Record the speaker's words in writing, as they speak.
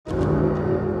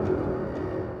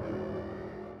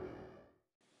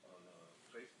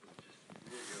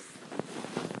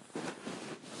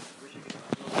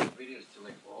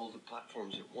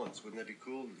platforms at once. Wouldn't that be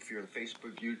cool? If you're on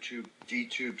Facebook, YouTube,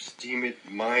 DTube, Steemit,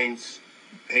 Minds,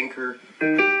 Anchor.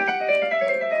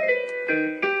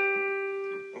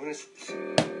 This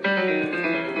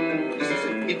is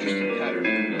an interesting pattern.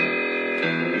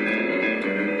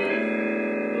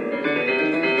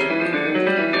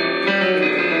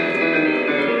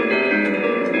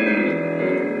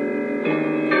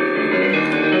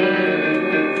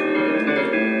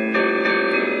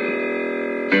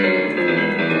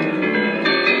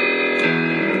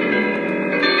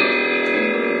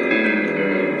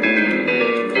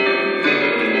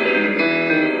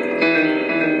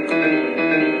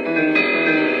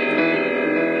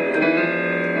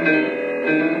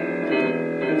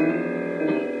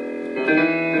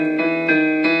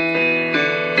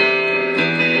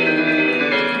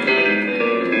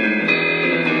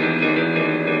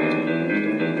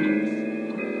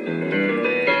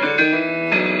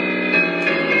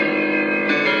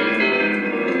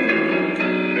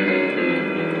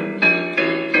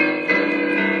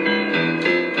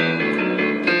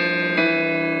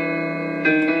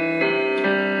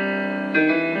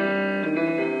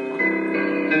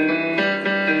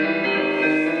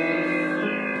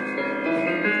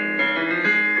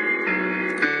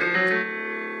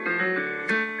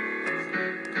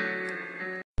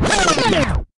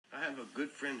 I have a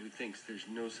good friend who thinks there's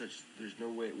no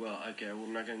way, well, okay,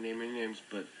 I'm not going to name any names,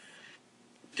 but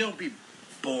don't be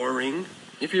boring.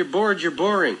 If you're bored, you're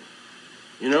boring.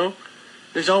 You know?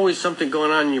 There's always something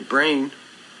going on in your brain.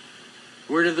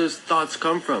 Where do those thoughts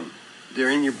come from? They're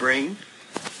in your brain?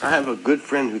 I have a good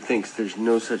friend who thinks there's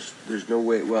no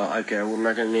way, well, okay, I'm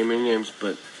not going to name any names,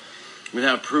 but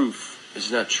without proof, it's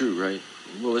not true, right?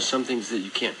 Well, there's some things that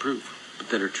you can't prove, but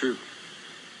that are true.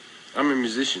 I'm a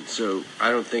musician, so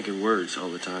I don't think in words all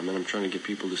the time, and I'm trying to get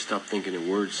people to stop thinking in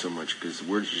words so much, because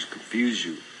words just confuse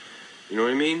you. You know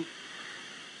what I mean?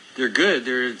 They're good,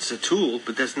 it's a tool,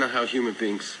 but that's not how human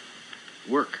beings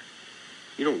work.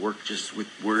 You don't work just with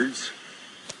words.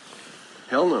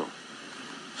 Hell no.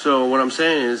 So what I'm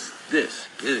saying is this,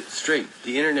 get it straight.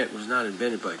 The internet was not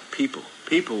invented by people.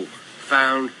 People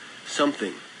found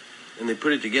something, and they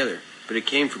put it together, but it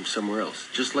came from somewhere else.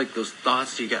 Just like those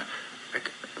thoughts you got. A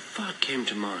thought came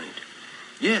to mind.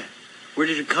 Yeah. Where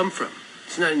did it come from?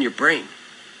 It's not in your brain.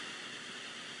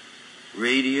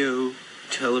 Radio,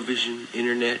 television,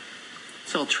 internet,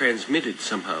 it's all transmitted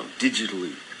somehow,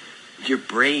 digitally. Your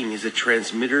brain is a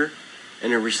transmitter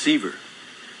and a receiver.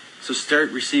 So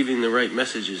start receiving the right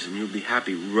messages and you'll be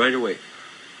happy right away.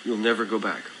 You'll never go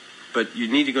back. But you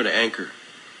need to go to Anchor.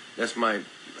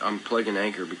 I'm plugging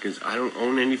Anchor because I don't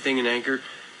own anything in Anchor.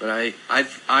 But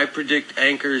I predict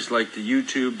Anchor is like the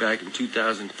YouTube back in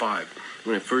 2005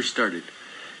 when it first started.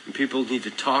 And people need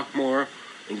to talk more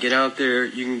and get out there.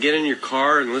 You can get in your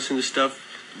car and listen to stuff,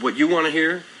 what you want to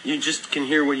hear. You just can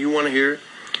hear what you want to hear.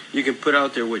 You can put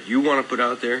out there what you want to put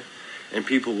out there, and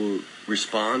people will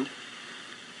respond.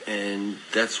 And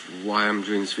that's why I'm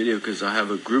doing this video, because I have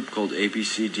a group called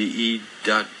abcde.fm,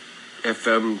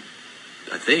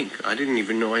 I think. I didn't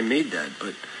even know I made that,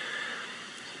 but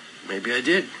maybe I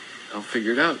did. I'll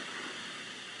figure it out.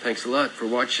 Thanks a lot for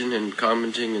watching and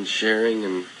commenting and sharing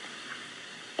and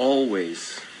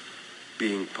always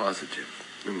being positive,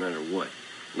 no matter what.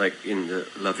 Like in the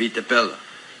RaDicaLℹ.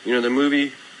 You know the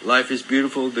movie, Life is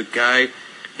Beautiful? The guy,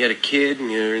 he had a kid and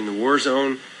they're in the war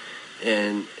zone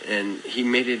and he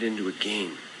made it into a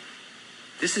game.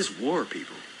 This is war,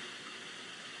 people.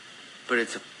 But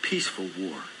it's a peaceful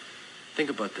war. Think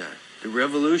about that. The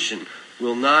revolution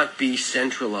will not be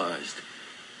centralized.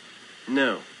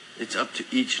 No, it's up to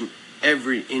each and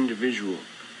every individual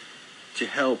to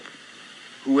help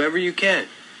whoever you can.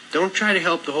 Don't try to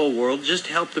help the whole world. Just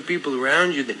help the people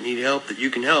around you that need help, that you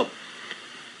can help.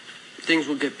 Things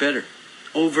will get better.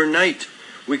 Overnight,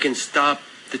 we can stop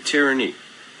the tyranny.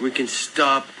 We can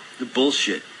stop the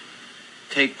bullshit.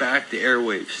 Take back the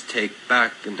airwaves. Take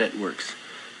back the networks.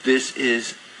 This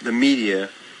is the media.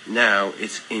 Now,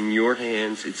 it's in your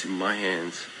hands, it's in my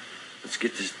hands. Let's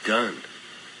get this done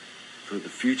for the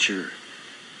future.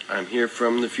 I'm here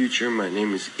from the future. My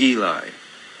name is Eli.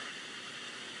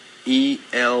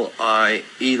 E-L-I,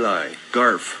 Eli,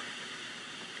 Garf.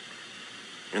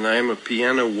 And I am a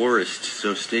piano warist,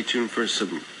 so stay tuned for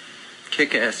some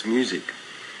kick-ass music.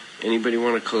 Anybody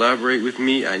want to collaborate with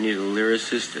me? I need a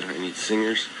lyricist and I need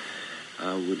singers.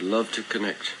 I would love to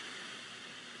connect.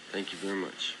 Thank you very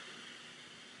much.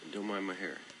 Don't mind my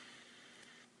hair.